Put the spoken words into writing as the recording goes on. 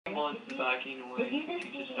months backing away. Did you just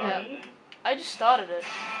You just see started me? it. I just started it.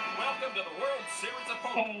 Welcome to the World Series of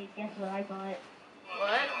Poker. Hey, guess what I bought?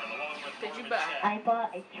 What did you buy? I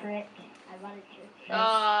bought a trick.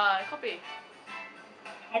 Copy.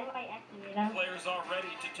 How do I activate them? Players are ready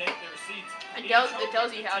to take their seats. It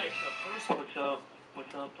tells you how to. What's up?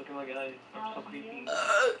 What's up? Look at my guy. I'm so creepy.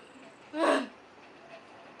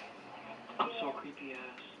 I'm so creepy ass.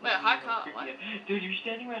 Wait, hi, Carl. What? Dude, you're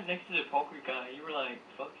standing right next to the poker guy. You were like,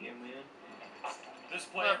 fuck him, man. This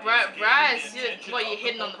player Bryce, what, you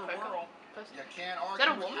hidden on the poker? You can't Is that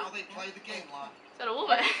a argue woman? how they play the game, lad. Is that a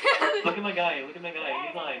woman? Look at my guy. Look at my guy.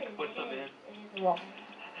 He's like, what's up, man? What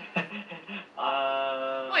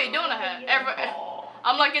are you doing to her?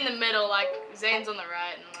 I'm like in the middle, like Zane's on the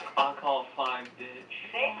right. And like, I'll call 5, bitch.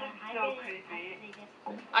 So creepy.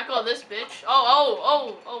 I call this bitch.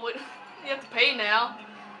 Oh, wait. You have to pay now.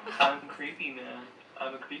 I'm creepy, man.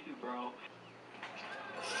 I'm a creepy bro.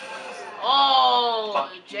 Oh,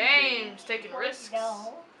 James taking risks.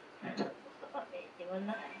 No. You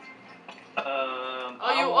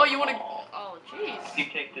wanna? Oh, jeez. You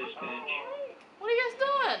take this, bitch. What are you guys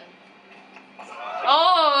doing?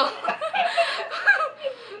 Oh.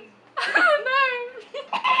 No.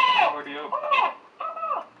 Already up.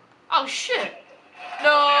 Oh shit.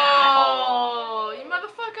 No, you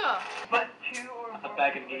motherfucker. But 2 or more. I'm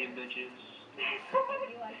back in the game, bitches.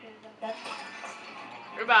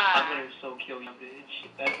 Goodbye. I'm gonna so kill you, bitch.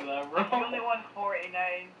 That's what I You wrote. only won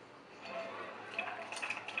 489.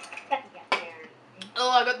 Oh,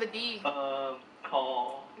 I got the D.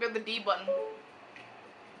 Call. I got the D button.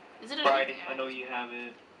 Is it a Friday, I know you have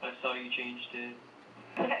it. I saw you changed it.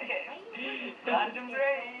 Random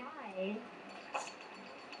brain.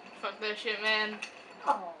 Fuck that shit, man.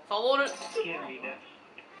 Oh. Followed it. Give me that.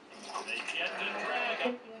 They get the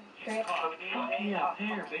dragon. Trick. Fuck yeah,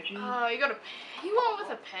 pair, bitches. Oh, you got a. You went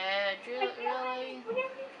with a pad, really?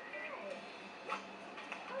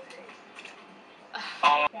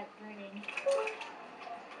 That's burning.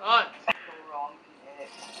 God. So wrong today.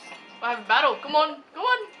 I have a battle. Come on.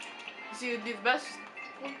 See who do the best.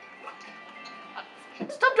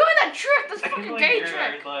 Stop doing that trick. That's a fucking gay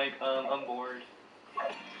trick. Like, I'm bored.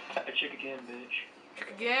 A chick again, bitch.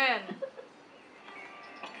 Trick again.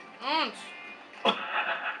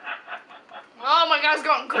 Oh my God, it's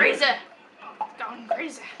going crazy. Going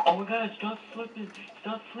crazy. Oh my God, stop flipping.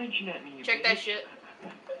 Stop flinching at me. Check bitch. that shit.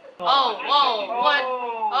 Oh, what?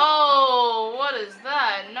 Oh, what is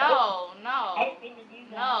that? No. I didn't mean to do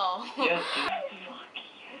that. No. Yes, dude.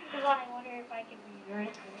 This is why I wonder if I can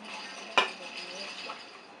reverse it.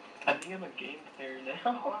 I think I'm a game player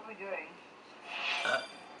now. What are we doing?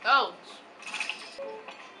 Oh.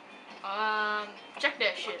 Check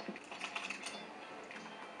that shit.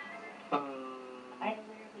 I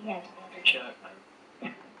literally have never. Check.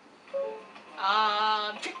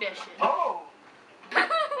 Check that shit. Oh! I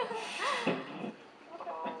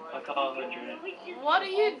call 100. What are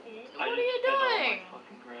you I doing? just spent all my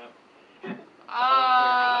fucking crap. I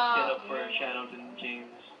stand up for a shout out to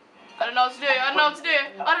James. I don't know what to do. I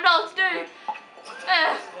don't know what to do.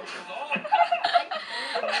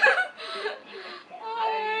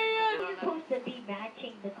 You're supposed to be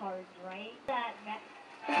matching the cards, right?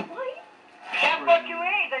 What? Yeah, fuck you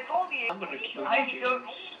ain't, I told you. I'm gonna kill I you, don't.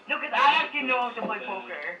 James. No, because I actually know how to play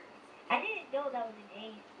poker. I didn't know that was an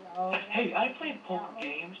ace, though. Hey, I played poker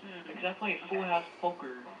games because I played Full House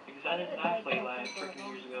Poker because I didn't play last freaking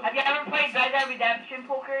years ago. Have you ever played Red Dead Redemption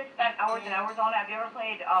poker? Spent hours and hours on it. Have you ever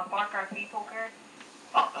played Far Cry 3 poker?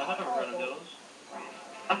 I haven't run of those.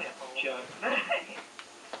 Check.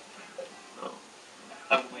 No.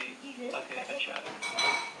 I'm weak. Okay, I check.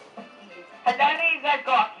 And then you guys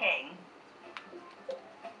got king.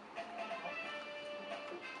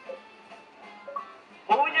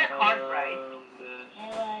 What was your card price? This. It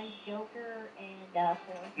was Joker and 4.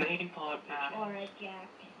 Main pot bitch. Or a Jack.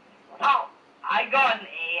 Oh, I got an A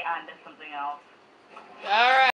and something else. Alright.